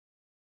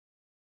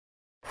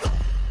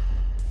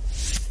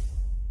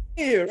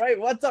Hey, right,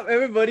 what's up,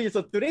 everybody?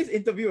 So today's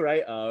interview,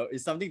 right,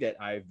 is something that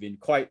I've been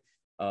quite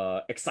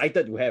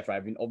excited to have. Right?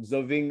 I've been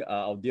observing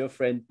our dear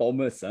friend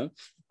Thomas, to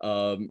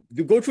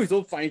go through his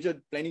own financial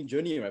planning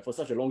journey, right, for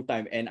such a long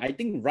time. And I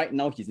think right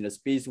now he's in a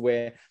space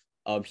where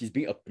he's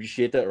being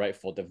appreciated, right,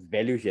 for the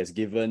value he has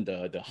given,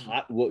 the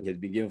hard work he has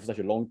been given for such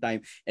a long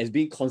time, and is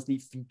being constantly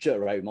featured,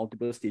 right,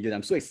 multiple stages.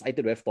 I'm so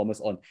excited to have Thomas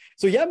on.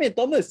 So yeah, man,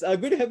 Thomas,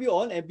 good to have you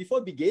on. And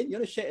before we begin, you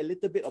want to share a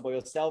little bit about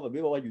yourself, a bit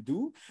about what you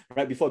do,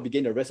 right, before we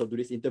begin the rest of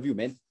today's interview,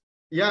 man.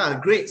 Yeah,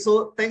 great.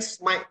 So thanks,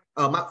 Mark,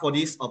 for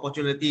this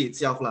opportunity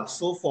itself.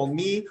 So for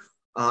me,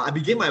 I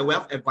began my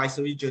wealth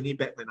advisory journey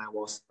back when I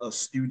was a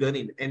student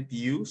in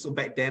NTU. So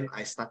back then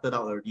I started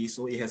out already.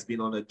 So it has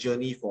been on a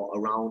journey for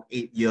around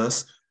 8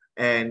 years.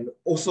 And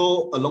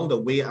also along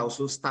the way, I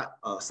also start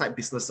side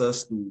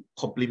businesses to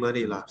complement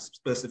it,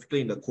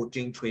 specifically in the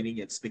coaching, training,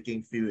 and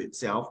speaking field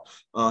itself.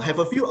 Have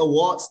a few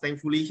awards,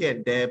 thankfully, here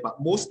and there. But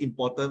most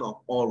important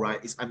of all,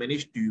 right, is I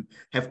managed to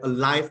have a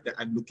life that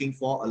I'm looking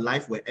for, a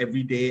life where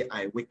every day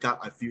I wake up,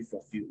 I feel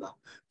fulfilled.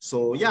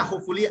 So yeah,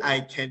 hopefully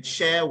I can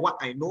share what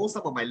I know,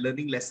 some of my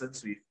learning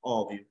lessons with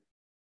all of you.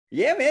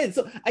 Yeah, man.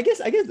 So I guess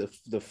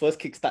the first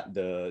kickstart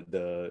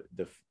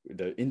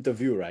the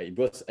interview, right?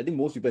 Because I think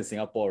most people in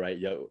Singapore, right?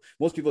 Yeah,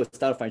 most people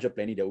start financial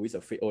planning, they're always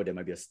afraid, oh, there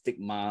might be a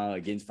stigma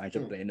against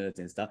financial planners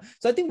and stuff.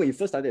 So I think when you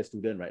first started as a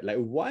student, right? Like,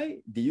 why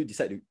did you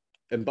decide to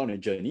embark on a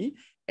journey?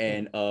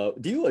 And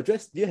do you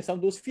have some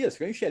of those fears?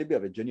 Can you share a bit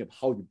of a journey of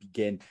how you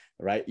began,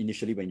 right,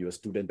 initially when you were a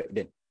student back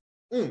then?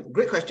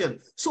 Great question.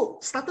 So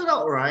started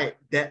out right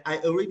that I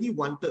already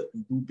wanted to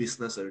do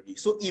business already.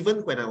 So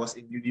even when I was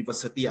in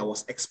university, I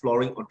was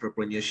exploring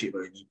entrepreneurship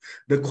already.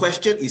 The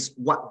question is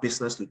what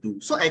business to do.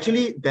 So I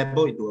actually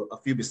dabble into a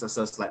few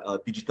businesses like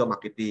digital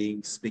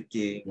marketing,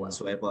 speaking,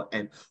 whatsoever,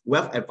 and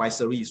wealth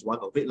advisory is one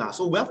of it.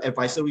 So wealth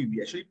advisory,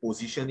 we actually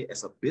position it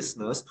as a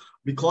business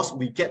because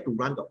we get to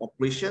run the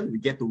operation, we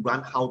get to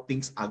run how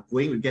things are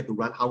going, we get to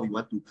run how we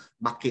want to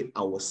market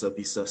our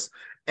services.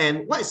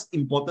 And what is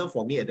important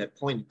for me at that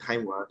point in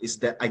time is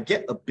that I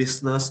get a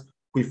business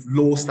with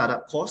low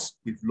startup costs,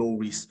 with low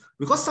risk.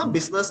 Because some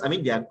business, I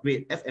mean, they are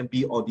great,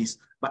 F&B, all this,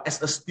 but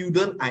as a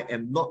student, I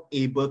am not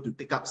able to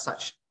take up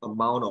such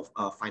amount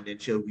of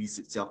financial risk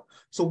itself.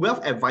 So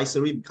wealth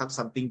advisory becomes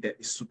something that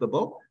is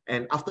suitable.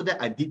 And after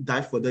that, I did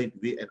dive further into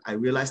it and I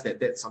realized that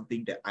that's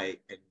something that I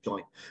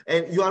enjoy.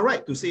 And you are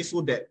right to say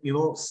so that,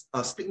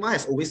 stigma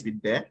has always been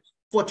there.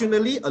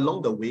 Fortunately,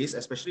 along the ways,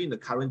 especially in the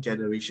current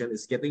generation,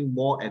 it's getting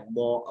more and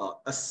more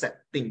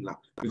accepting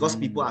because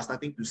people are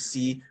starting to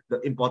see the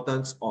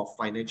importance of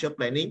financial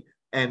planning,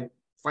 and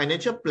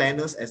financial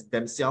planners as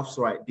themselves,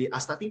 right? They are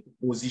starting to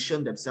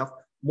position themselves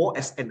more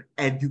as an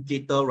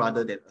educator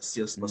rather than a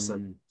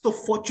salesperson. So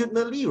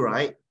fortunately,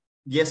 right,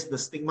 yes, the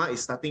stigma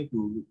is starting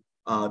to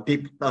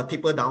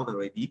taper down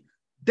already.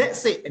 That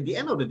said, at the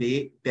end of the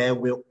day, there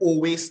will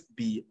always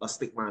be a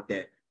stigma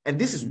there. And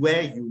this is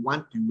where you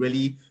want to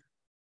really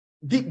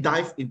deep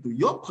dive into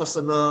your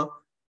personal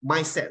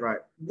mindset,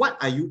 right? What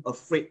are you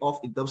afraid of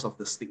in terms of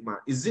the stigma?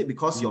 Is it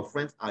because your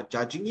friends are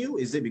judging you?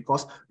 Is it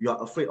because you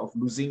are afraid of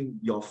losing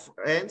your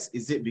friends?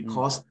 Is it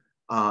because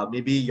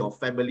maybe your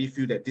family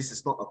feel that this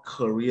is not a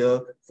career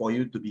for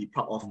you to be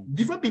proud of?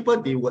 Different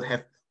people, they would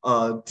have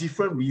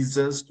different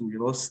reasons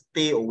to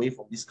stay away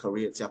from this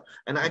career itself.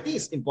 And I think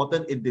it's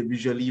important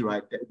individually,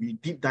 right, that we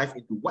deep dive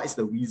into what is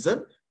the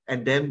reason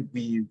and then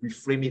we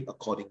reframe it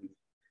accordingly.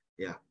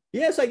 Yeah.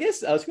 Yeah, so I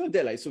guess I was going to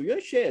that, like, so you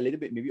want to share a little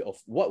bit maybe of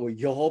what were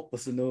your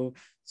personal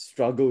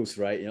struggles,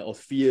 right, or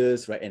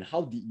fears, right, and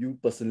how did you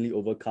personally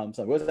overcome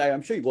some? Because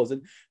I'm sure it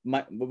wasn't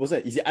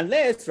easy,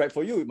 unless, right,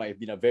 for you it might have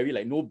been a very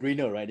like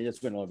no-brainer, right? They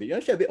just went on with it. You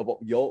want to share a bit about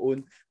your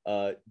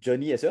own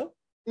journey as well?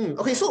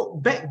 Okay, so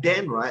back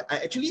then, right, I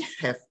actually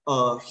have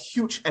a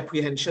huge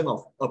apprehension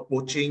of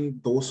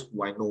approaching those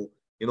who I know,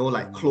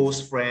 like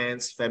close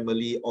friends,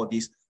 family, all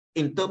this,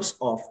 in terms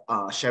of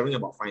sharing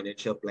about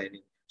financial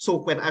planning. So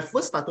when I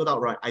first started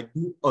out, right, I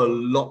do a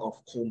lot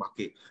of cold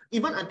market.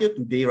 Even until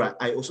today, right,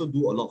 I also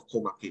do a lot of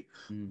cold market.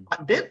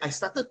 But then I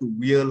started to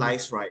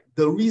realize, right,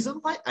 the reason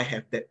why I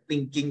have that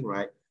thinking,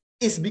 right,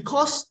 is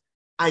because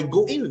I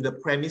go in with the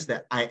premise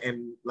that I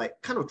am like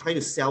kind of trying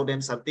to sell them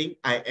something.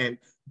 I am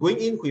going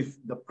in with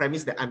the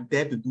premise that I'm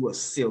there to do a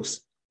sales.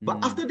 But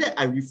after that,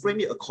 I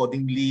reframe it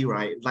accordingly,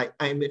 right? Like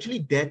I'm actually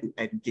there to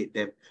educate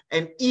them.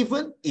 And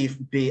even if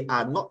they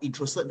are not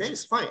interested, then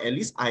it's fine. At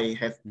least I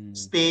have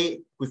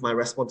stay with my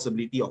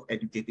responsibility of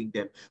educating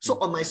them. So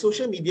on my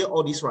social media,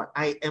 all this, right,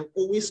 I am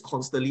always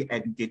constantly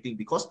educating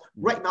because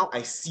right now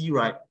I see,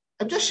 right,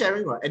 I'm just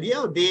sharing, right? At the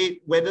end of the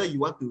day, whether you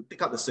want to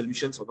take up the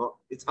solutions or not,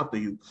 it's up to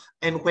you.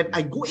 And when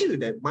I go in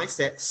with that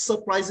mindset,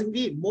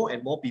 surprisingly, more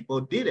and more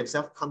people, they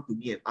themselves come to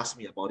me and ask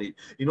me about it.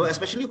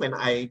 Especially when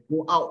I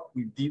go out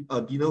with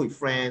dinner with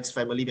friends,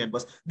 family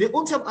members, they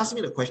themselves ask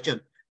me the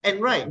question.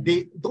 And right,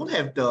 they don't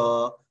have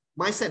the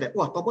mindset that,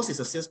 wow, Thomas is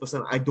a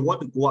salesperson. I don't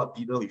want to go out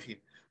dinner with him.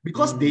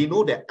 Because they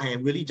know that I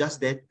am really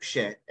just there to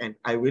share and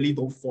I really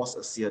don't force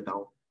a sale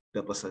down.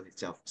 the person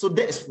itself. So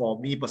that is for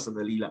me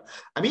personally.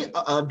 I mean,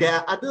 there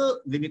are other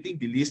limiting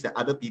beliefs that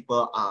other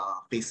people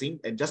are facing,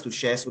 and just to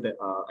share so that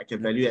I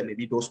can value at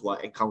maybe those who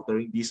are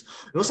encountering this.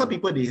 Some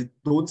people, they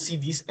don't see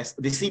this as,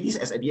 they see this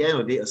as at the end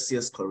of the day a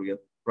sales career,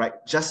 right?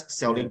 Just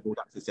selling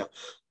products itself.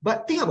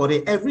 But think about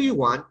it,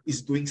 everyone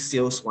is doing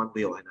sales one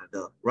way or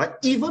another, right?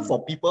 Even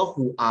for people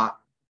who are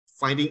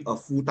finding a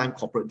full-time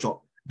corporate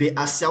job, they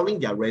are selling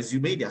their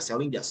resume, they are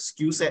selling their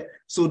skill set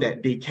so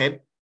that they can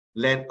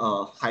land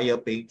a higher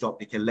paying job,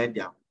 they can land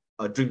their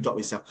dream job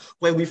itself.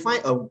 When we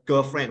find a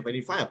girlfriend, when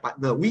we find a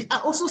partner, we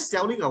are also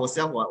selling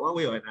ourselves one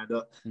way or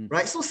another,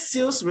 right? So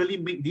sales really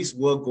make this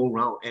world go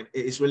round, and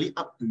it is really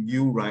up to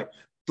you, right,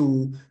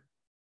 to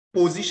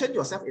position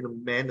yourself in a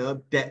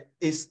manner that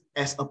is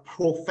as a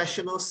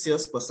professional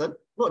salesperson,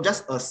 not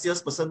just a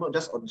salesperson, not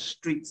just on the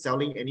street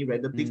selling any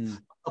random things,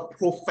 a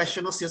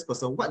professional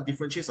salesperson. What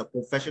differentiates a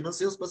professional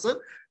salesperson?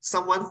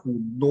 Someone who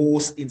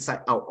knows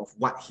inside out of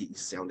what he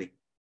is selling.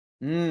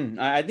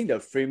 I think the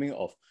framing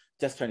of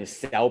just trying to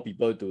sell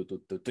people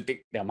to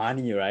take their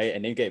money, right,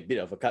 and then get a bit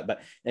of a cut,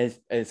 but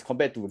as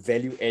compared to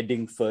value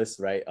adding first,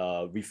 right,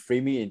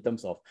 reframing in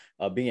terms of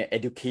being an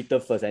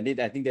educator first, and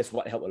I think that's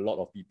what helped a lot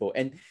of people.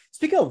 And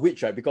speaking of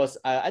which, right, because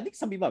I think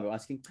some people have been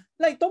asking,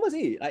 like Thomas,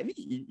 I mean,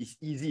 it's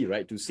easy,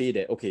 right, to say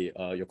that okay,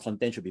 your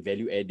content should be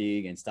value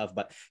adding and stuff,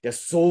 but there's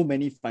so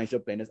many financial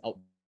planners out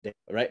there,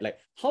 right? Like,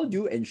 how do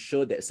you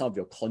ensure that some of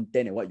your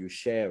content and what you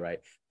share, right,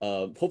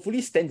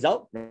 hopefully stands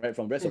out, right,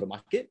 from the rest of the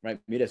market,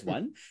 right? Maybe that's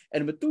one.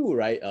 And number two,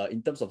 right,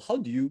 in terms of how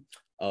do you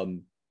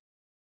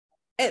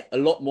add a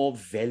lot more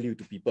value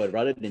to people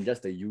rather than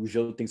just the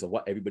usual things of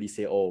what everybody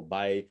say, oh,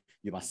 buy,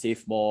 you must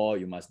save more,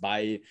 you must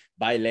buy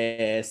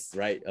less,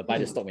 right? Buy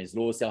the stock when it's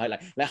low, sell high.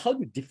 Like how do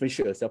you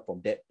differentiate yourself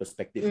from that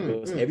perspective?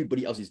 Because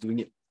everybody else is doing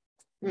it.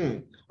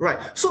 Right.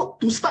 So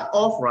to start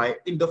off, right,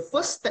 in the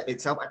first step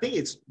itself, I think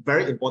it's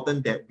very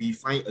important that we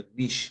find a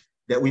niche,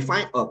 that we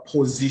find a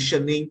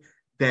positioning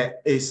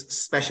that is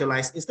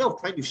specialized. Instead of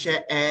trying to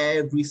share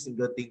every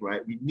single thing,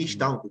 right, we niche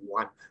down to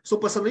one. So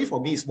personally,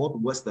 for me, it's more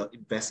towards the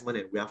investment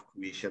and wealth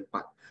creation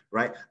part,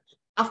 right?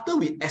 After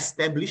we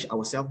establish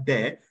ourselves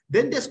there,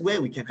 then that's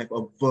where we can have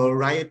a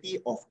variety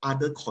of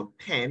other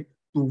content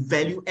to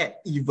value add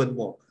even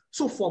more.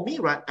 So for me,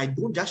 right, I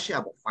don't just share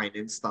about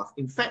finance stuff.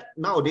 In fact,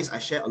 nowadays I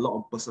share a lot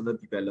of personal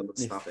development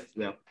stuff as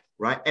well,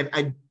 right?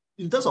 And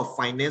in terms of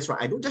finance, right,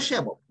 I don't just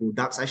share about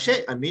products.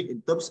 I mean,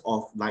 in terms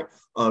of like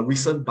a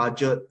recent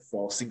budget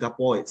for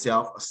Singapore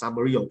itself, a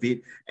summary of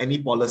it, any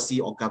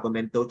policy or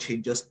governmental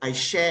changes. I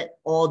share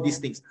all these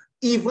things,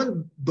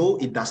 even though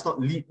it does not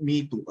lead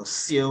me to a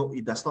sale,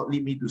 it does not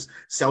lead me to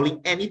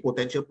selling any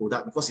potential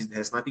product because it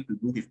has nothing to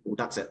do with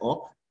products at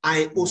all.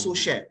 I also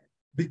share,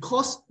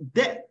 because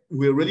that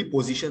will really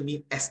position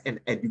me as an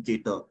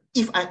educator.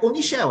 If I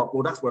only share about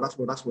products,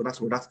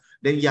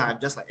 then yeah, I'm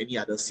just like any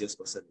other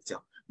salesperson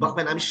itself. But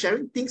when I'm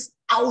sharing things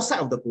outside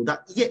of the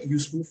product, yet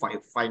useful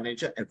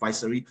financial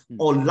advisory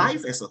or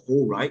life as a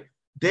whole, right?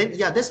 Then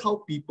yeah, that's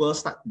how people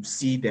start to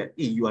see that,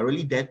 hey, you are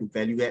really there to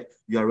value add,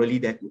 you are really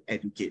there to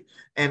educate.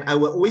 And I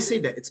will always say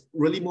that it's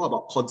really more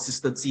about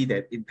consistency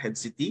than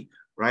intensity,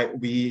 right?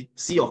 We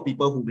see of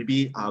people who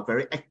maybe are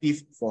very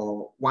active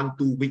for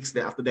 1-2 weeks,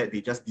 then after that,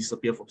 they just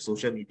disappear from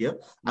social media.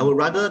 I would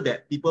rather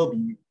that people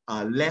be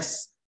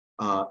less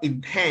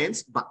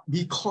intense, but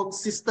be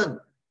consistent.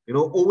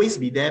 Always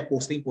be there,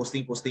 posting.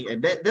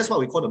 And that's what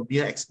we call the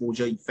mere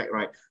exposure effect,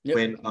 right?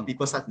 When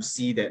people start to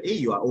see that, hey,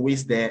 you are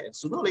always there. And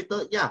sooner or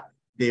later, yeah,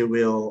 they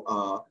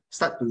will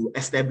start to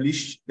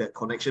establish that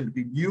connection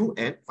between you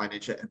and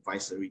financial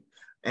advisory.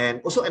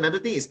 And also another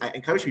thing is I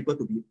encourage people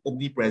to be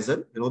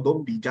omnipresent.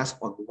 Don't be just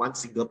on one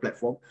single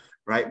platform,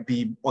 right?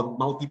 Be on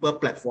multiple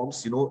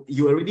platforms.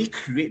 You already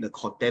create the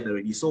content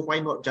already. So why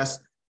not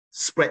just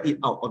spread it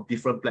out on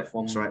different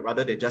platforms, right?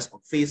 Rather than just on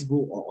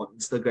Facebook or on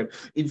Instagram.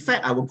 In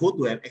fact, I will go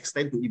to an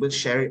extent to even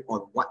share it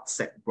on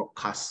WhatsApp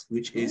broadcasts,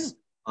 which is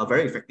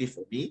very effective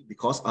for me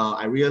because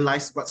I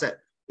realized WhatsApp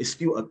is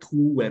still a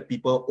tool where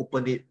people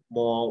open it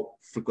more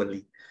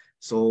frequently.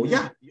 So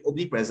yeah, be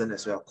omnipresent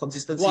as well.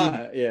 Consistency.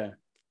 Wow, yeah.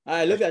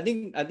 I love it. I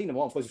think the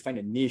more, of course, you find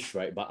a niche,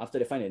 right? But after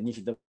they find a niche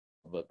in terms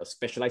of a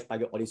specialized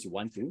target audience you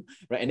want to,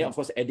 right? And then, of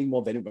course, adding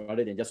more value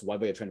rather than just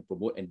whatever you're trying to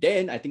promote. And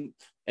then I think,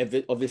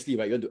 obviously,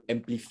 right, you want to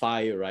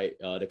amplify, right,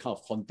 the kind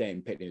of content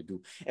impact that you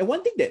do. And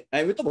one thing that,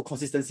 and we'll talk about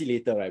consistency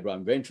later, right, bro?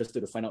 I'm very interested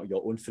to find out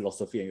your own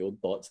philosophy and your own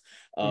thoughts.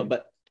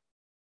 But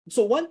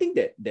so one thing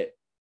that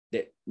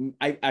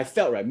I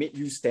felt, right, made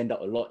you stand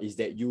out a lot is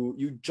that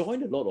you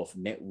joined a lot of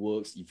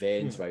networks,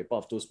 events, right,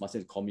 part of those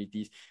massive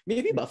communities.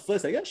 Maybe, but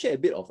first, I can share a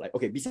bit of like,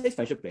 okay, besides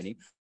financial planning,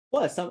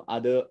 what are some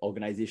other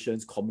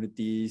organizations,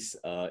 communities,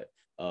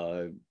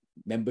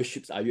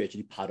 memberships are you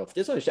actually part of?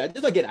 Just want to share,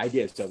 just want to get an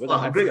idea as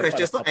well. Great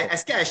question. So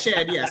I share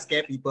any, I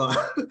scare people.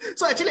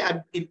 So actually,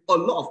 I'm in a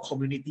lot of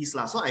communities.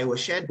 So I will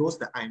share those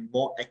that I'm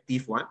more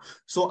active one.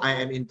 So I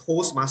am in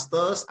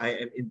Toastmasters, I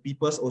am in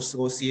People's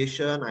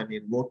Association, I'm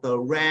in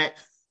Rotaract,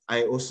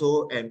 I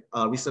also am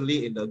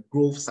recently in the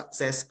Growth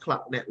Success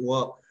Club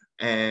Network,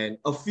 and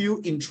a few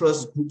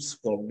interest groups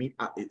for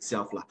Meetup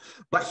itself.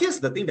 But here's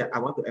the thing that I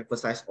want to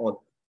emphasize on.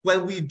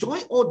 When we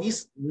join all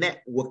these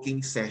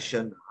networking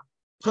sessions,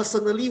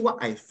 personally,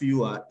 what I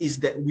feel is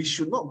that we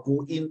should not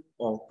go in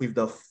with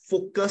the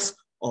focus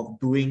of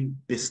doing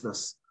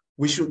business.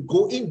 We should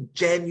go in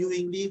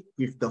genuinely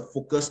with the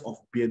focus of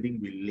building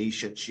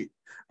relationship.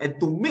 And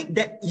to make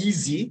that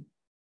easy,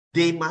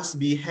 they must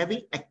be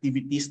having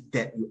activities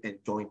that you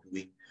enjoy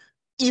doing.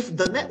 If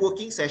the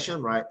networking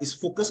session, right, is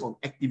focused on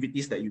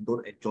activities that you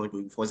don't enjoy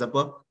doing, for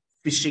example,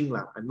 fishing,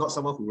 I'm not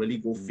someone who really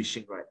go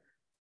fishing, right?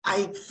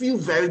 I feel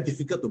very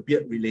difficult to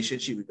build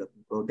relationship with the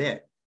people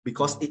there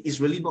because it is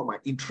really not my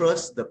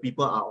interest. The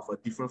people are of a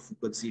different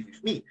frequency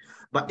with me.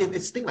 But if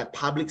it's things like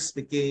public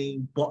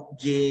speaking, board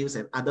games,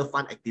 and other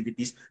fun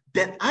activities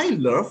that I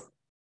love,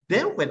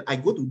 then when I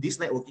go to this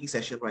networking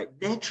session, right,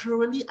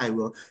 naturally I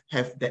will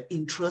have the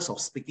interest of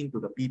speaking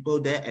to the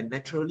people there, and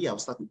naturally I'll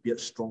start to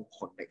build strong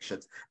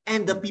connections.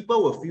 And the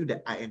people will feel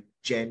that I am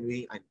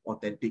genuine and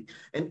authentic.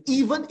 And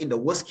even in the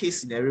worst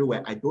case scenario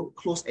where I don't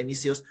close any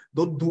sales,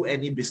 don't do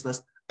any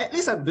business, at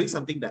least I'm doing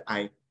something that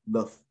I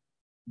love.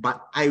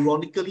 But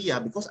ironically,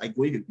 because I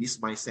go in with this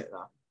mindset,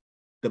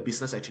 the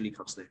business actually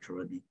comes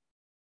naturally.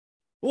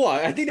 Well,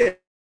 I think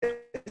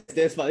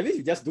that's smart. I mean,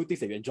 you just do things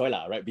that you enjoy,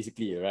 right?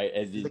 Basically, right?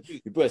 As in,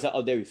 you put yourself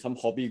out there with some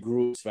hobby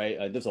groups,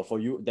 right? In terms of for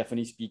you,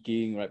 definitely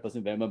speaking, right?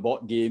 Personal development,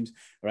 board games,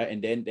 right?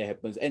 And then that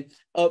happens. And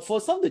for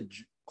some of the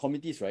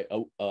committees, right?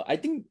 I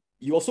think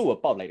you also were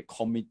part of like the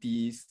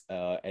committees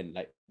and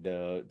like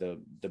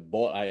the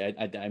board.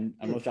 I'm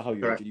not sure how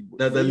you actually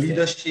the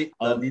leadership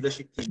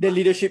team. The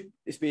leadership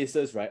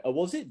spaces, right?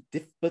 Was it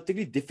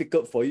particularly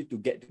difficult for you to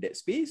get to that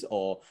space,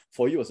 or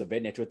for you it was a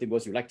very natural thing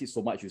because you liked it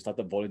so much, you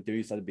started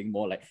volunteering, started being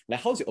more like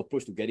how's your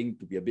approach to getting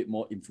to be a bit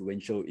more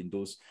influential in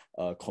those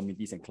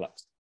committees and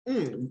clubs?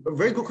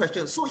 Very good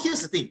question. So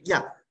here's the thing.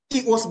 Yeah,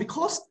 it was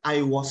because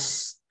I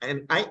was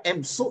and I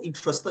am so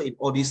interested in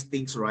all these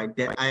things, right?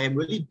 That I am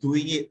really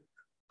doing it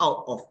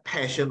out of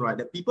passion, right?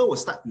 That people will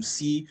start to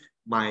see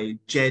my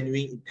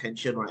genuine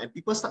intention, right? And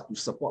people start to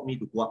support me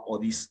to go up all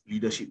these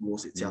leadership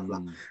roles itself.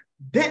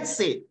 That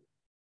said,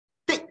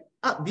 take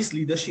up these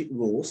leadership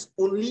roles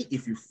only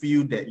if you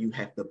feel that you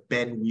have the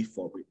bandwidth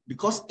for it.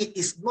 Because it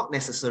is not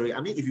necessary.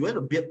 I mean, if you want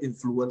to build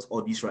influence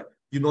or this, right,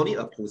 you don't need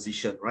a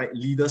position, right?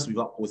 Leaders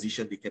without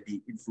position, they can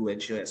be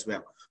influential as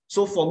well.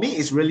 So for me,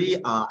 it's really,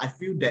 I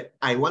feel that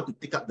I want to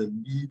take up the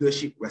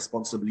leadership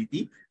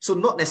responsibility. So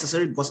not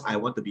necessarily because I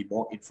want to be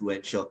more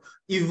influential.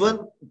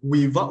 Even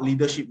without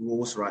leadership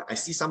roles, right, I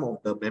see some of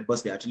the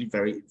members, they're actually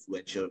very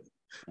influential.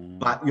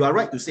 But you are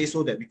right to say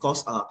so that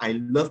because I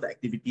love the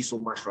activity so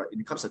much, right, it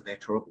becomes a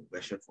natural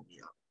progression for me.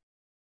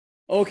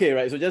 Okay,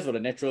 right. So just for the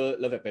natural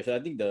love and passion, I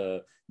think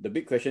the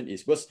big question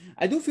is, because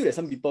I do feel that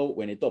some people,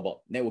 when they talk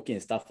about networking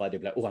and stuff, they'll be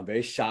like, oh, I'm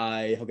very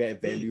shy, how can I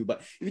add value? But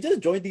if you just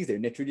join things that you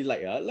naturally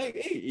like,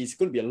 hey, it's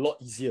going to be a lot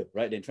easier,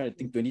 right, than trying to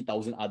think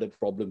 20,000 other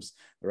problems,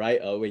 right,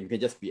 when you can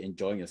just be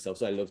enjoying yourself.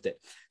 So I love that.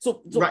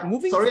 So right.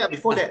 moving... Sorry,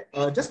 before that,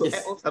 just to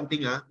add on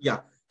something, yeah.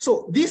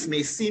 So this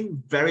may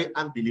seem very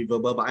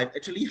unbelievable, but I'm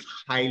actually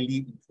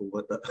highly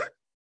introverted.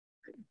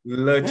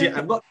 Legit,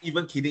 I'm not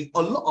even kidding.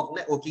 A lot of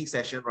networking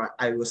session, right?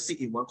 I will sit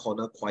in one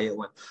corner, quiet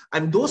one.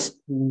 I'm those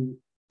who,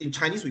 in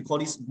Chinese, we call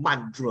this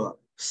mantra,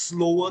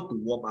 slower to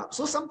warm up.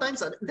 So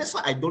sometimes that's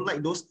why I don't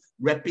like those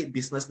rapid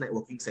business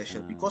networking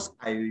sessions, because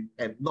I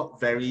am not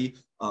very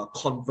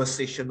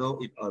conversational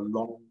in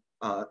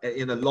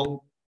a long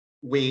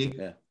way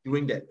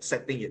during that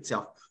setting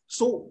itself.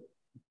 So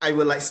I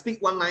will like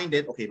speak one line,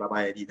 then okay,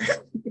 bye-bye, I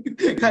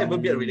can't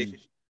even build a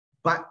relationship.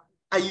 But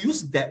I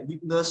use that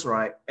weakness,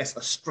 right, as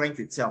a strength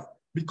itself.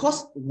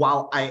 Because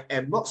while I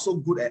am not so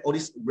good at all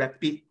these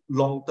rapid,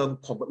 long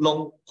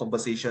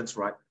conversations,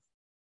 right,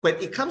 when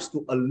it comes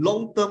to a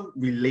long-term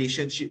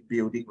relationship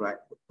building, right,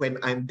 when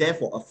I'm there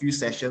for a few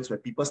sessions, when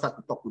people start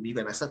to talk to me,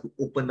 when I start to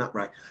open up,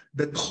 right,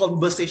 the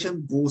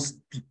conversation goes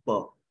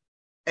deeper.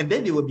 And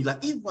then they will be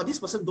like, well, this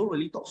person don't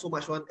really talk so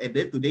much one. And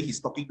then today he's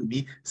talking to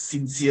me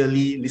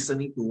sincerely,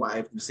 listening to what I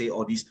have to say,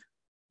 all this.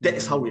 That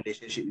is how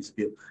relationship is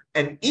built.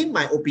 And in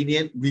my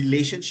opinion,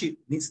 relationship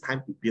needs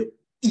time to build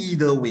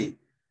either way,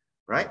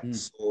 right?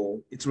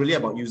 So it's really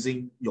about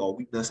using your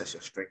weakness as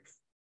your strength.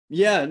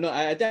 Yeah, no,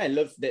 I think I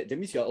love that. That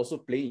means you're also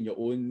playing in your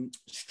own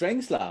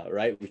strengths,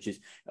 right? Which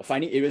is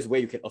finding areas where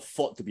you can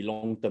afford to be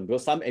long-term.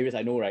 Because some areas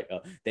I know, right,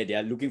 that they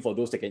are looking for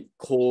those that can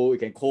cold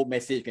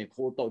message, can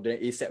cold talk, then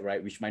ASAP,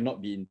 right? Which might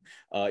not be in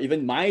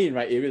even mine,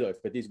 right, areas of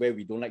expertise where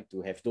we don't like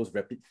to have those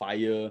rapid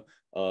fire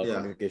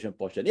communication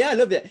portion. Yeah, I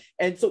love that.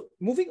 And so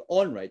moving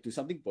on, right, to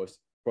something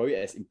probably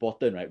as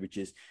important, right, which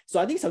is, so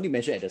I think something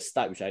mentioned at the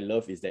start, which I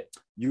love, is that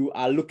you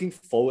are looking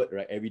forward,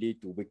 right, every day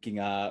to waking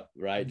up,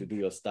 right, to do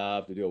your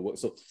stuff, to do your work.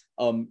 So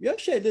you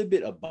share a little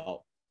bit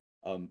about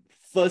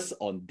first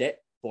on that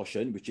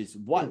portion, which is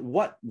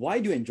why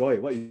do you enjoy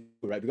what you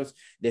do, right? Because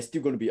there's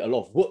still going to be a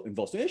lot of work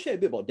involved. So you share a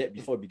bit about that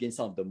before we begin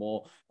some of the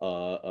more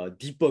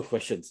deeper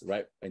questions,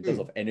 right, in terms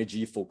of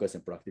energy, focus,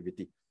 and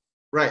productivity.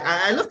 Right.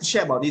 I love to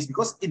share about this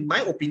because in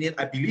my opinion,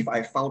 I believe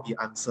I found the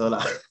answer.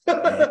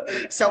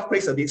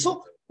 Self-praise a bit.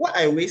 So what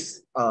I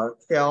always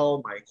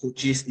tell my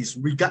coaches is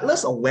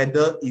regardless of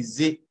whether is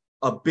it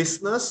a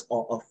business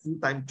or a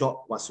full-time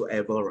job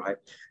whatsoever, right?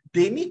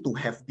 They need to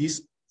have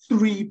these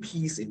 3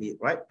 P's in it,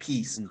 right?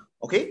 P's,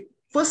 okay?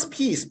 First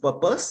P is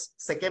purpose,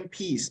 second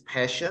P is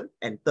passion,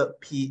 and third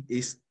P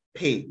is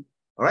pay.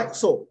 All right,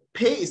 so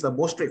pay is the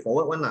most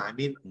straightforward one. I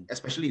mean,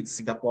 especially in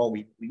Singapore,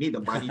 we need the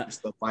money to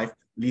survive,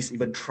 at least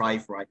even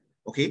thrive, right?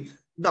 Okay,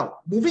 now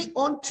moving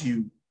on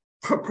to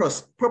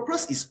purpose.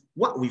 Purpose is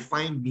what we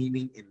find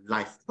meaning in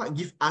life, what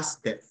gives us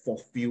that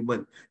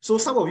fulfillment. So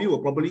some of you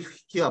will probably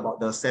hear about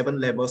the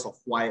 7 levels of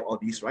why, or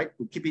this, right?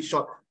 To keep it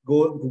short,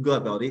 go Google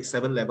about it,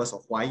 7 levels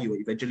of why. You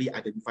will eventually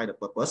identify the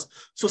purpose.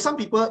 So some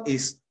people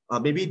is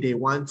maybe they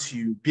want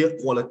to build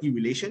quality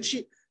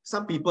relationship.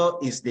 Some people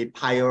is they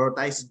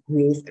prioritize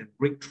growth and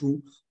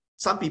breakthrough.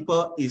 Some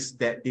people is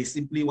that they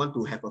simply want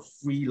to have a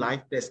free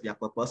life. That's their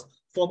purpose.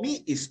 For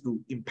me, is to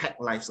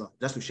impact lives,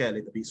 just to share a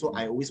little bit. So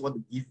I always want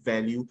to give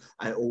value.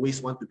 I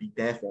always want to be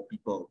there for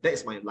people. That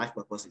is my life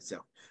purpose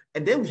itself.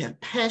 And then we have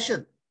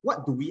passion.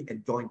 What do we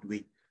enjoy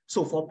doing?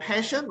 So for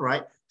passion,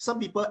 right, some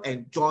people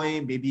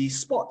enjoy maybe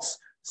sports.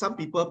 Some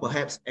people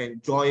perhaps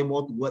enjoy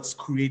more towards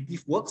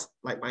creative works,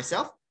 like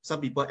myself. Some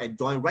people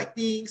enjoy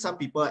writing. Some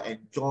people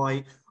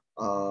enjoy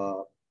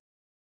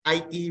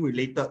IT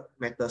related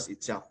matters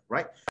itself,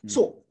 right?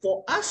 So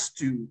for us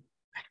to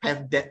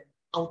have that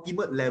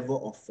ultimate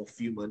level of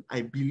fulfillment,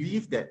 I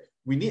believe that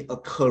we need a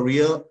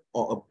career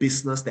or a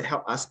business that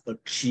help us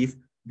achieve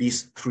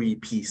these 3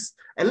 P's.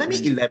 And let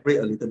me elaborate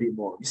a little bit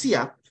more. You see,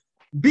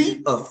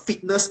 being a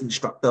fitness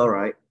instructor,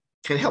 right,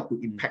 can help to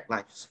impact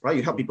lives, right?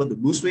 You help people to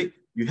lose weight,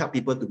 you help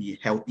people to be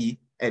healthy,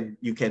 and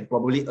you can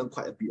probably earn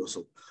quite a bit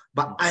also.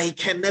 But I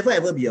can never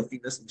ever be a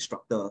fitness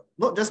instructor,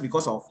 not just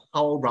because of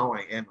how round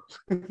I am,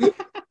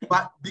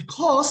 but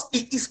because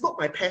it is not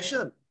my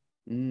passion,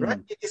 right?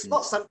 It is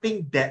not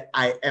something that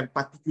I am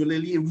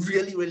particularly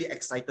really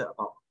excited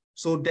about.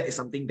 So that is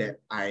something that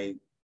I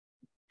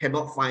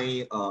cannot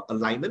find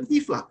alignment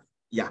with.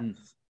 Yeah.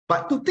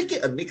 But to take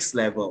it a next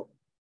level,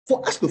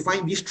 for us to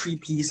find these 3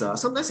 P's,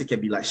 sometimes it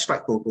can be like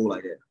strike toto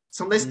like that.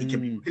 Sometimes it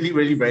can be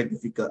really very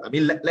difficult. I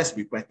mean, let's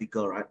be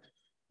practical, right?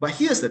 But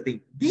here's the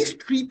thing. These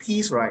 3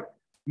 P's, right,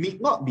 may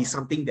not be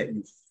something that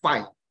you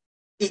find.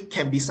 It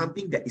can be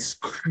something that is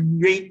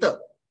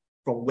created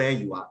from where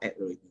you are at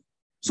already.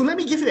 So let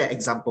me give you an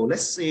example.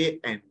 Let's say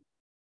an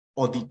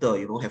auditor,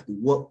 have to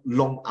work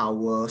long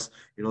hours.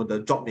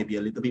 The job may be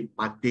a little bit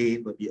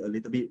mundane, may be a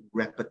little bit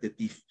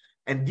repetitive.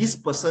 And this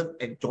person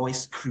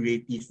enjoys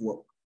creative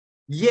work.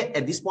 Yet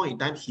at this point in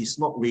time, he's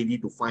not ready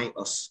to find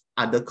us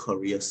other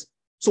careers.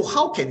 So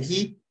how can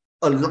he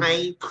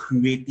align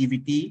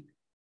creativity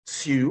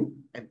to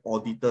an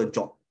auditor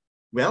job?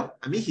 Well,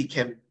 I mean, he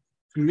can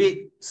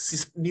create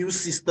new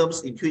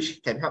systems in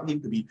which can help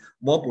him to be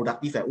more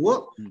productive at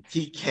work.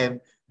 He can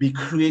be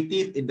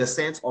creative in the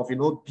sense of,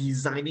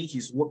 designing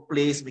his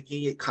workplace,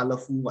 making it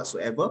colorful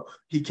whatsoever.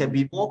 He can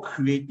be more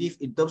creative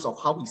in terms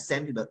of how he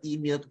sends the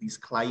email to his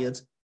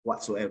clients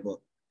whatsoever.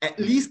 At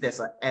least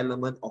there's an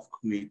element of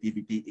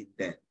creativity in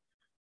there.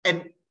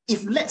 And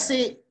if, let's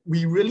say,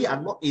 we really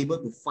are not able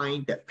to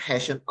find that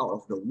passion out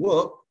of the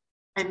work,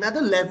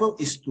 another level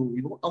is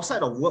to,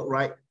 outside of work,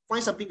 right,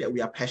 find something that we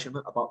are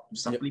passionate about to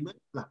supplement,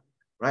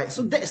 right?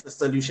 So that is the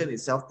solution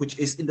itself, which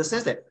is in the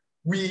sense that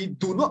we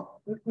do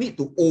not need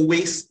to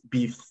always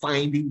be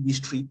finding these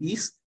 3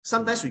 P's.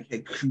 Sometimes we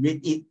can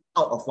create it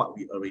out of what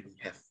we already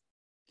have.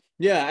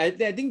 Yeah, I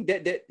think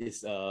that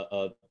is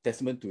a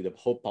testament to the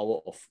whole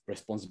power of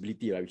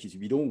responsibility, right? Which is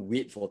we don't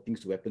wait for things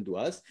to happen to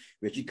us.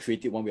 We actually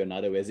create it one way or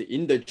another, whether it's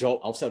in the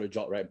job, outside the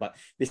job, right? But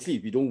basically,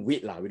 we don't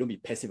wait, we don't be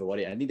passive about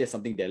it. I think that's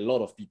something that a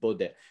lot of people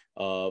that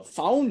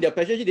found their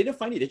passion, they didn't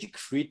find it, they actually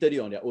created it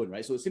on their own,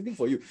 right? So same thing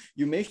for you.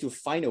 You managed to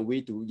find a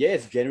way to,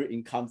 yes, generate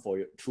income for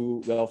you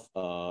through wealth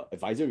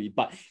advisory,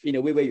 but in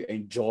a way where you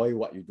enjoy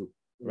what you do,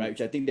 right?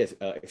 Which I think that's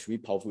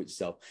extremely powerful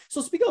itself.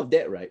 So speaking of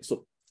that, right?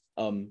 So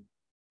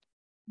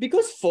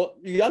because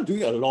you are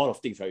doing a lot of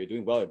things, right? You're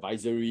doing wealth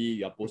advisory,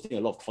 you're posting a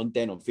lot of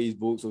content on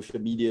Facebook, social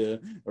media,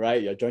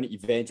 right? You're joining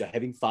events, you're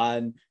having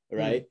fun,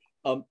 right?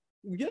 Would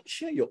you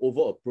share your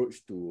overall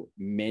approach to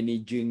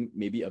managing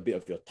maybe a bit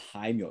of your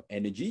time, your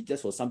energy,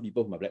 just for some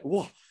people who might be like,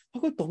 wow, how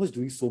come Thomas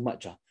doing so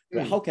much?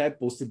 Right? How can I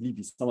possibly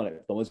be someone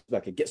like Thomas who I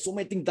can get so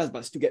many things done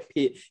but still get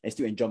paid and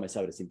still enjoy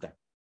myself at the same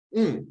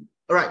time?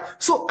 All right.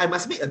 So I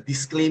must make a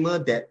disclaimer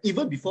that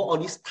even before all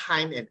these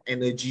time and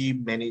energy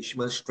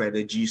management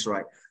strategies,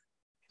 right,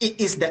 it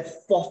is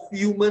that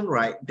fulfillment,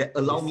 right, that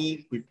allow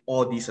me with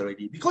all this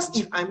already. Because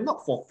if I'm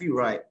not fulfilled,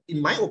 right, in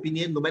my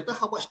opinion, no matter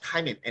how much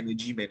time and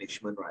energy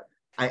management, right,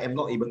 I am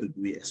not able to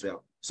do it as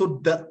well.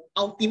 So the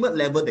ultimate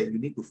level that you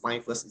need to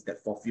find first is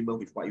that fulfillment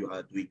with what you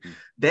are doing.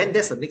 Then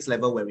there's the next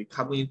level where we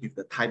come in with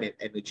the time and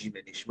energy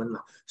management.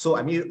 So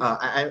I mean,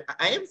 I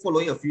am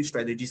following a few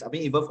strategies. I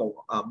mean, even for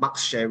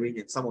Mark's sharing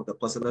and some of the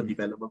personal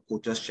development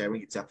coaches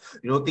sharing itself,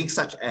 things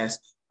such as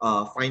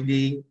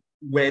finding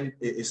when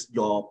it is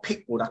your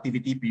peak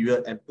productivity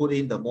period and put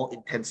in the more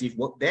intensive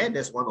work there.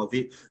 That's one of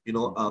it.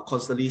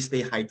 Constantly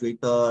stay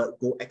hydrated,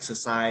 go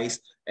exercise,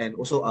 and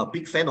also a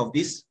big fan of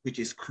this, which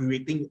is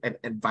creating an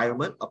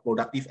environment, a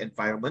productive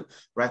environment,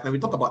 right? When we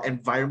talk about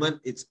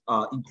environment, it's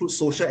includes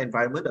social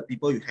environment, the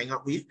people you hang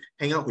out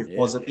with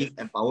positive,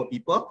 empowered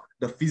people,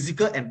 the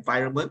physical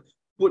environment.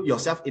 Put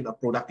yourself in a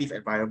productive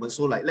environment.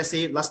 So like, let's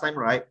say last time,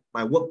 right,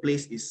 my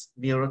workplace is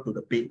nearer to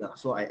the bed.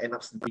 So I end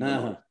up sleeping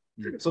a lot.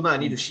 So now I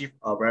need to shift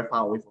very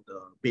far away from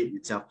the bed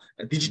itself.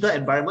 A digital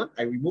environment,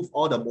 I remove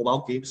all the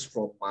mobile games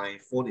from my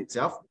phone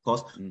itself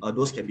because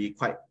those can be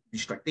quite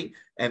distracting.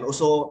 And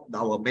also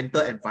our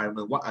mental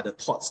environment, what are the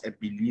thoughts and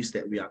beliefs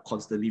that we are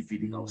constantly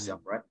feeding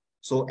ourselves, right?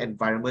 So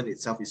environment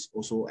itself is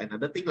also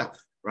another thing,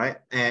 right?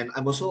 And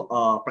I'm also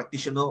a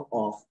practitioner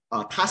of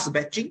task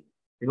batching.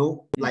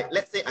 Like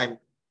let's say I'm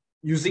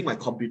using my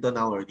computer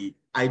now already.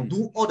 I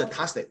do all the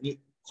tasks that need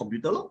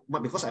computer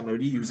because I'm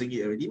already using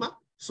it already.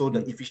 So the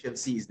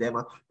efficiency is there.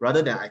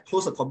 Rather than I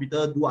close the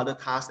computer, do other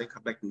tasks, then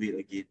come back to it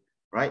again.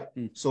 Right?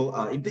 So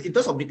in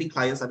terms of meeting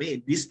clients, I mean,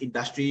 in this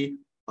industry,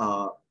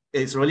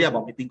 it's really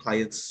about meeting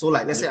clients. So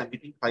like, let's say I'm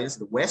meeting clients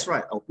in the West,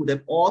 right? I'll put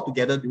them all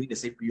together during the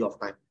same period of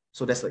time.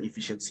 So that's the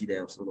efficiency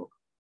there also.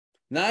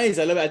 Nice,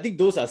 I love it. I think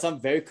those are some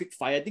very quick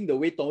fire. I think the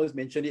way Thomas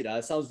mentioned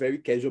it sounds very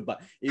casual,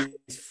 but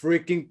it's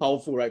freaking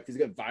powerful, right?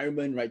 Physical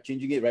environment, right?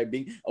 Changing it, right?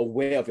 Being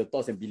aware of your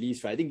thoughts and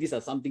beliefs, right? I think these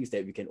are some things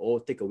that we can all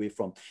take away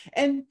from.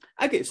 And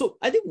okay, so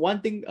I think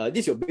one thing,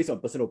 this is based on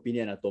personal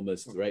opinion,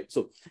 Thomas, right?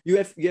 So you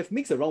have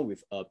mixed around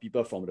with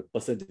people from the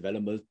personal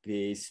development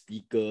space,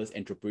 speakers,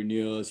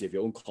 entrepreneurs, you have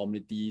your own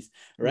communities,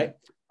 right?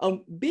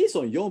 Based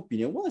on your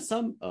opinion, what are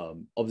some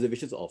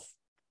observations of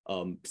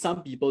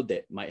some people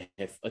that might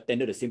have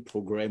attended the same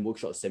program,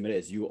 workshop, seminar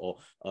as you, or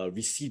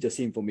received the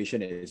same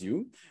information as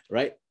you,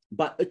 right?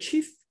 But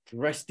achieve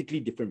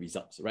drastically different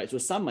results, right? So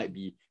some might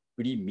be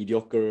pretty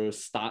mediocre,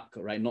 stuck,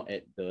 right? Not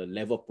at the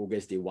level of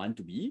progress they want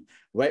to be,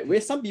 right?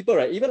 Where some people,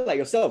 right, even like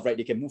yourself, right,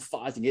 they can move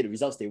fast and get the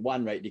results they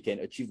want, right? They can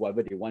achieve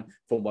whatever they want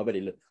from whatever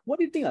they learn. What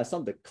do you think are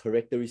some of the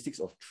characteristics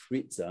of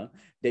traits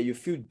that you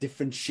feel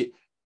differentiate,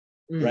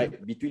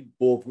 right, between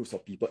both groups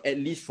of people, at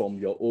least from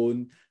your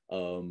own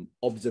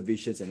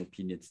observations and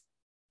opinions?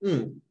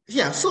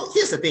 Yeah, so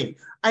here's the thing.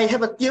 I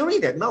have a theory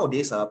that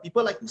nowadays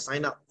people like to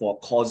sign up for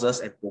courses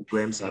and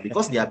programs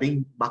because they are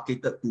being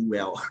marketed too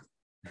well.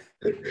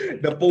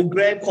 The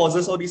program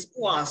courses, all these,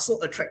 wow,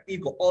 so attractive,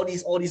 got all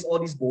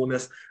these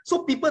bonus.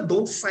 So people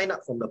don't sign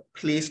up from the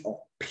place of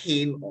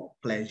pain or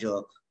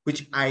pleasure,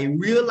 which I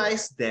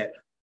realized that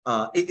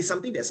it is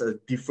something that's a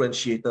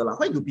differentiator.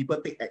 Why do people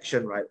take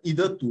action, right?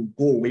 Either to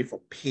go away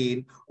from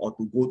pain or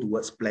to go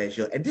towards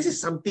pleasure. And this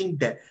is something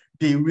that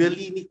they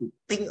really need to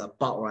think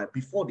about, right,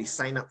 before they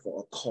sign up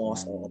for a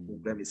course or a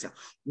program itself.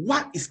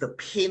 What is the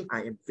pain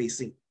I am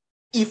facing?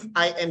 If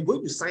I am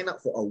going to sign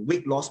up for a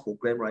weight loss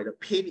program, right, the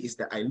pain is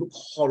that I look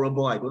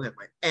horrible, I don't have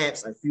my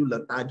abs, I feel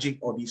lethargic,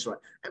 all this, right?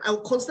 And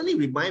I'll constantly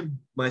remind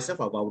myself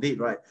about it,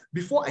 right,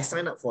 before I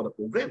sign up for the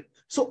program.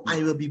 So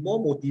I will be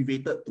more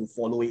motivated to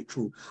follow it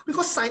through.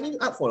 Because signing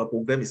up for a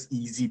program is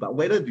easy, but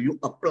whether do you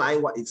apply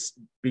what is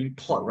being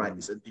taught, right,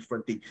 is a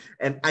different thing.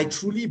 And I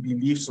truly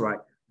believe, right,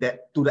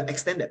 that to the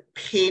extent that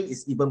pain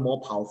is even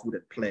more powerful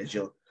than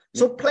pleasure.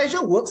 So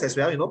pleasure works as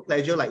well,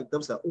 pleasure like in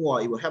terms of,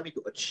 it will help me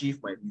to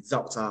achieve my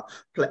results.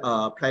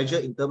 Pleasure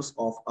in terms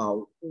of,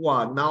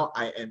 now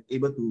I am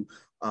able to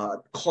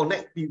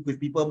connect with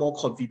people more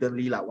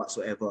confidently, like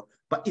whatsoever.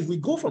 But if we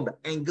go from the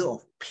angle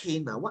of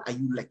pain, what are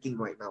you lacking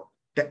right now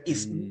that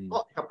is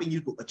not helping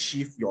you to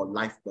achieve your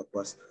life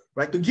purpose,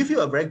 right? To give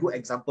you a very good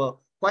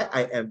example, why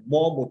I am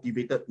more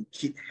motivated to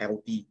keep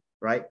healthy,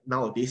 right,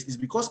 nowadays is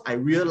because I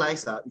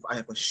realize that if I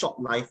have a short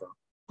life,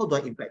 how do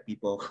I impact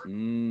people?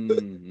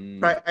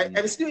 Right,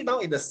 I'm still now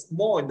in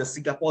the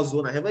Singapore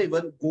zone. I haven't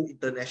even go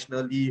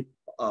internationally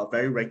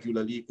very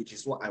regularly, which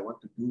is what I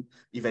want to do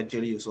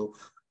eventually also.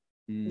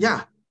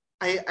 Yeah,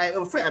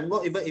 I'm afraid I'm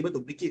not even able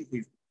to make it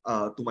with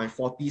to my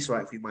 40s,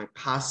 right, with my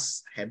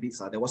past habits.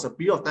 There was a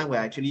period of time where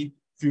I actually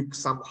feel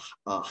some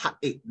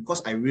heartache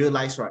because I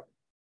realized, right,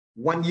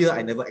 1 year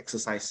I never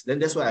exercised. Then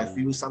that's why I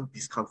feel some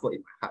discomfort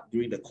in my heart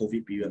during the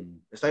COVID period.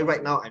 That's why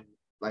right now I'm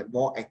like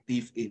more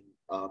active in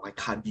my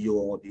cardio,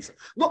 all this.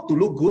 Not to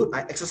look good.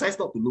 I exercise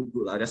not to look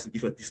good. Just to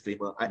give a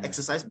disclaimer. I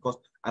exercise because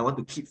I want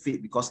to keep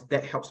fit because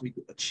that helps me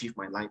to achieve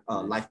my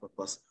life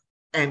purpose.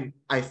 And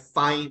I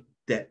find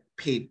that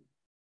pain,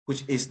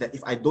 which is that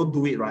if I don't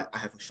do it right, I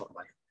have a short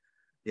life.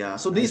 Yeah.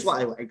 So this is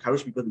what I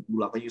encourage people to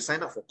do. When you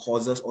sign up for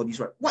courses, all these,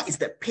 right? What is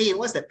that pain?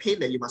 What's that pain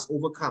that you must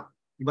overcome?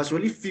 You must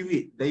really feel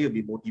it. Then you'll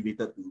be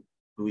motivated to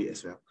do it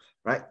as well.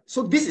 Right?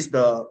 So this is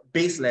the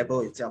base level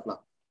itself.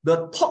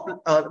 The top,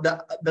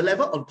 the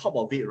level on top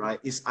of it, right,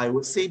 is I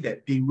would say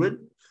that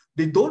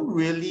they don't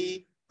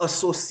really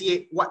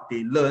associate what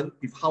they learn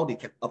with how they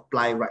can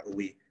apply right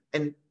away.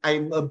 And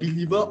I'm a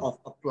believer of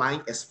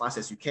applying as fast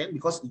as you can,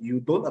 because if you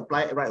don't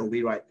apply it right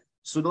away, right,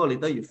 sooner or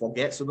later you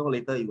forget, sooner or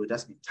later it will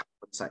just be chucked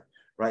aside,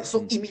 right?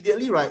 So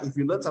immediately, right, if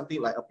you learn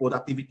something like a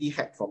productivity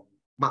hack from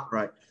Mark,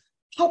 right,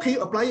 how can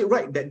you apply it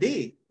right that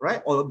day,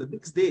 right? Or the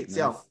next day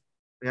itself,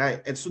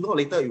 right? And sooner or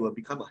later, it will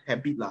become a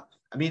habit lah.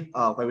 I mean,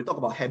 when we talk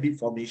about habit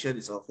formation,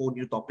 it's a whole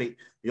new topic.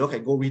 You all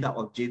can go read up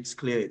on James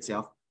Clear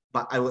itself.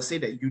 But I would say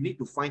that you need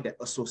to find that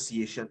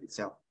association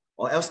itself,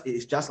 or else it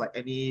is just like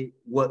any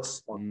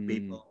words on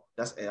paper,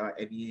 just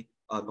any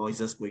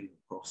noises going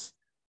across.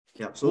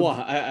 Yeah. So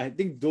wow, I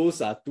think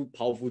those are two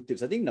powerful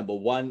tips. I think number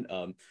one,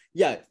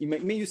 yeah, it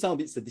might make you sound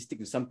a bit sadistic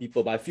to some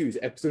people, but I feel it's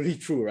absolutely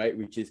true, right?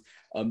 Which is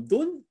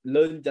don't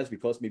learn just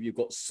because maybe you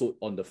got sold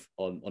on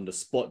the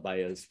spot by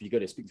a speaker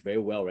that speaks very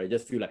well, right?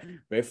 Just feel like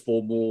very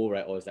FOMO,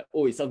 right? Or it's like,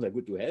 oh, it sounds like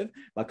good to have,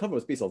 but come from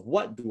a space of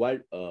what do I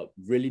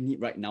really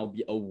need right now?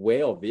 Be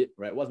aware of it,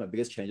 right? What's my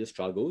biggest challenges,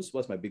 struggles?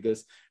 What's my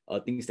biggest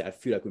things that I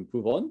feel I could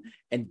improve on?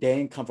 And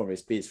then come from a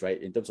space,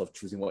 right? In terms of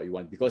choosing what you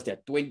want, because there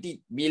are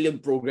 20 million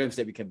programs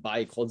that we can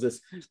buy, courses,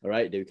 all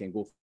right, that we can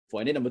go for.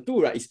 And then number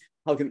two, right, is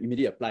how can we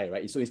immediately apply,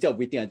 right? So instead of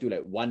waiting until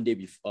like one day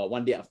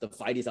after,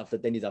 5 days after,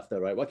 10 days after,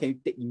 right, what can you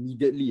take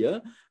immediately,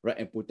 right,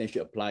 and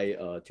potentially apply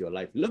to your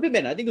life? Love it,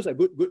 man. I think those are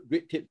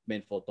great tips,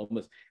 man, for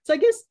Thomas. So I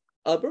guess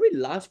probably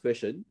last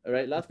question, all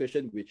right, last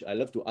question, which I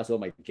love to ask all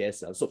my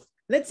guests. So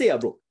let's say,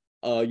 bro,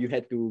 you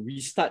had to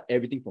restart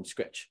everything from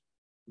scratch,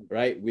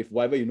 right, with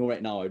whatever you know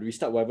right now,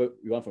 restart whatever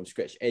you want from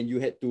scratch, and you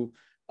had to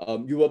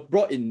you were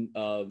brought in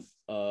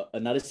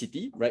another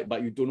city, right?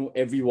 But you don't know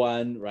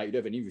everyone, right? You don't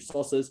have any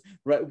resources,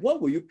 right?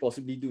 What will you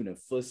possibly do in the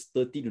first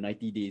 30 to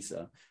 90 days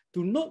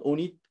to not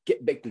only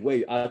get back to where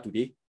you are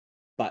today,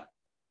 but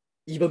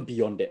even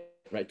beyond that,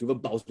 right? To even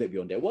bounce back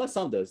beyond that. What are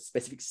some of the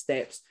specific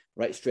steps,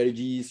 right?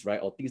 Strategies, right?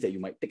 Or things that you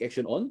might take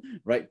action on,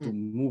 right? To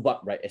move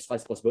up, right? As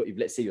fast as possible if,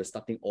 let's say, you're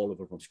starting all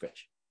over from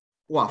scratch.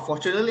 Wow,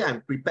 fortunately,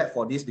 I'm prepared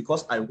for this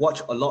because I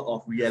watch a lot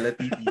of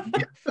reality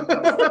TV.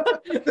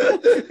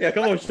 Yeah,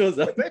 come on, shows.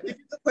 Very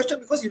difficult question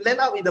because you land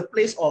up in the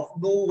place of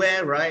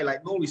nowhere, right?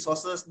 Like no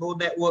resources, no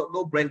network,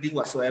 no branding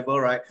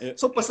whatsoever, right? Yeah.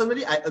 So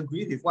personally, I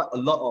agree with what a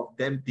lot of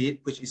them did,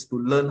 which is to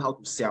learn how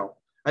to sell.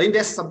 I think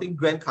that's something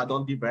Grant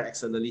Cardone did very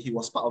excellently. He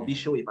was part of this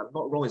show, if I'm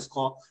not wrong, it's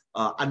called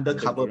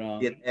Undercover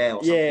Billionaire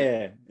or something.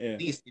 Yeah. I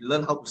think it's to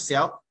learn how to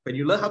sell. When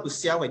you learn how to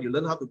sell, when you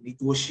learn how to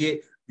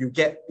negotiate, you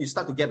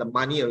start to get the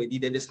money already,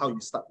 then that's how you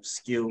start to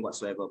scale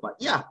whatsoever. But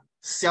yeah,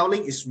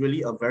 selling is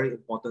really a very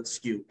important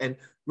skill. And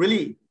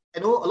really, I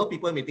know a lot of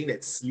people may think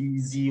that's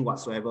sleazy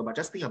whatsoever, but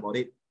just think about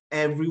it.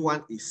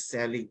 Everyone is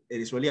selling.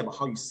 It is really about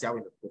how you sell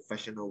in a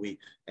professional way.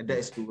 And that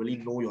is to really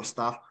know your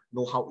stuff,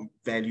 know how it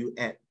value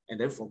add. And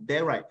then from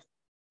there, right,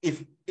 if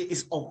it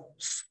is of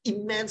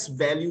immense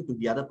value to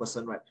the other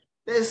person, right,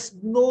 there's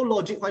no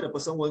logic why the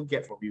person won't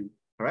get from you,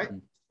 correct?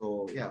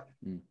 So yeah.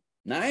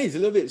 Nice, a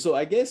little bit. So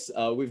I guess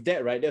with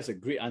that, right, that's a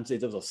great answer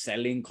in terms of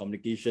selling,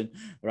 communication,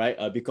 right?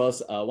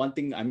 Because one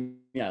thing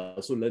I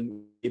also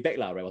learned way back,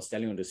 right? I was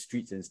selling on the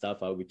streets and stuff,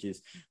 which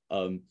is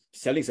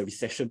selling is a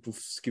recession-proof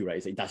skill, right?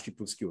 It's an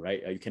industry-proof skill,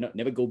 right? You cannot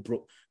never go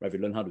broke, right? If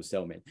you learn how to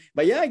sell, man.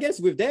 But yeah, I guess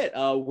with that,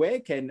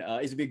 where can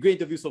it's been a great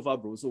interview so far,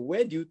 bro. So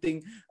where do you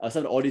think some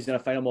of the audience gonna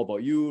find out more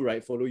about you,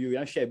 right? Follow you,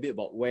 and share a bit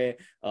about where,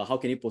 how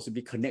can they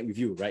possibly connect with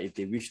you, right? If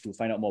they wish to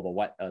find out more about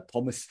what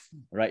Thomas,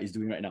 right, is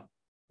doing right now.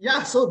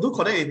 Yeah, so do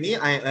connect with me.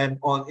 I am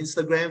on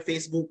Instagram,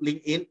 Facebook,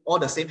 LinkedIn, all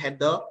the same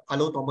handle.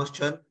 Hello, Thomas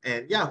Chen.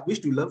 And yeah, wish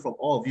to learn from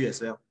all of you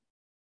as well.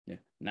 Yeah,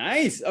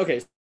 nice.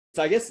 Okay,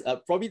 so I guess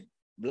probably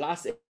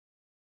last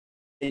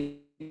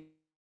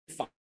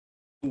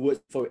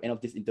words for the end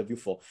of this interview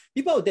for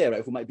people out there,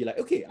 right, who might be like,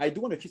 okay, I do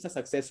want to achieve some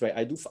success, right?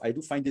 I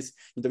do find this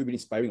interview really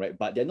inspiring, right?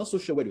 But they're not so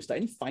sure where to start.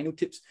 Any final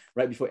tips,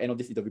 right, before the end of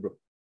this interview, bro?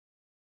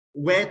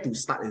 Where to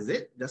start, is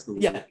it? Just to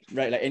yeah,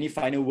 right. Like any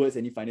final words,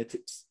 any final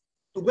tips.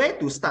 Where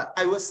to start?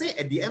 I would say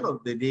at the end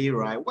of the day,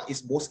 right, what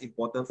is most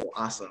important for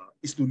us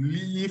is to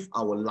live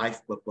our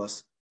life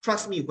purpose.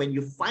 Trust me, when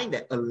you find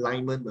that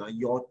alignment,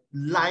 your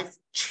life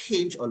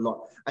change a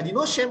lot. I did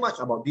not share much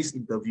about this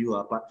interview,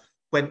 but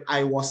when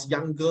I was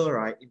younger,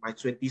 right, in my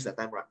 20s at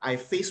that time, right, I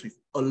faced with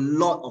a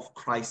lot of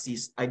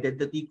crises,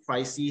 identity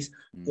crisis,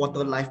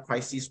 quarter life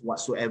crisis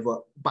whatsoever.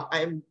 But I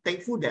am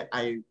thankful that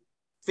I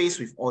faced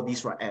with all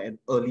these right at an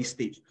early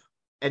stage.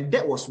 And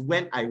that was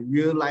when I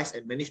realized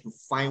and managed to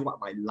find what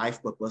my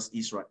life purpose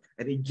is, right?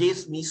 And it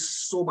gives me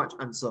so much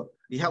answer.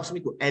 It helps me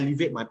to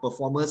elevate my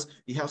performance.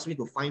 It helps me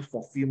to find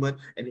fulfillment.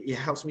 And it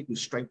helps me to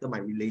strengthen my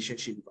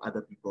relationship with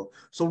other people.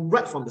 So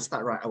right from the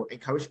start, right, I would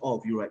encourage all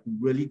of you, right, to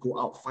really go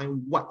out,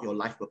 find what your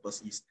life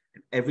purpose is.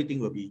 And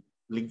everything will be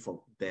linked from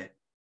there.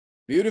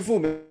 Beautiful,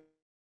 man.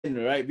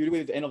 Right, beautiful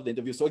at the end of the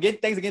interview. So again,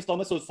 thanks again,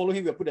 Thomas. So follow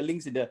him. We'll put the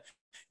links in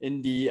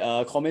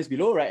the comments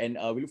below, right?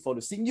 And we look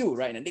forward to seeing you,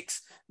 right, in the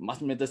next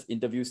Master Mentors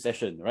interview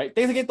session, right?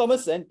 Thanks again,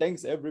 Thomas, and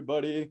thanks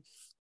everybody.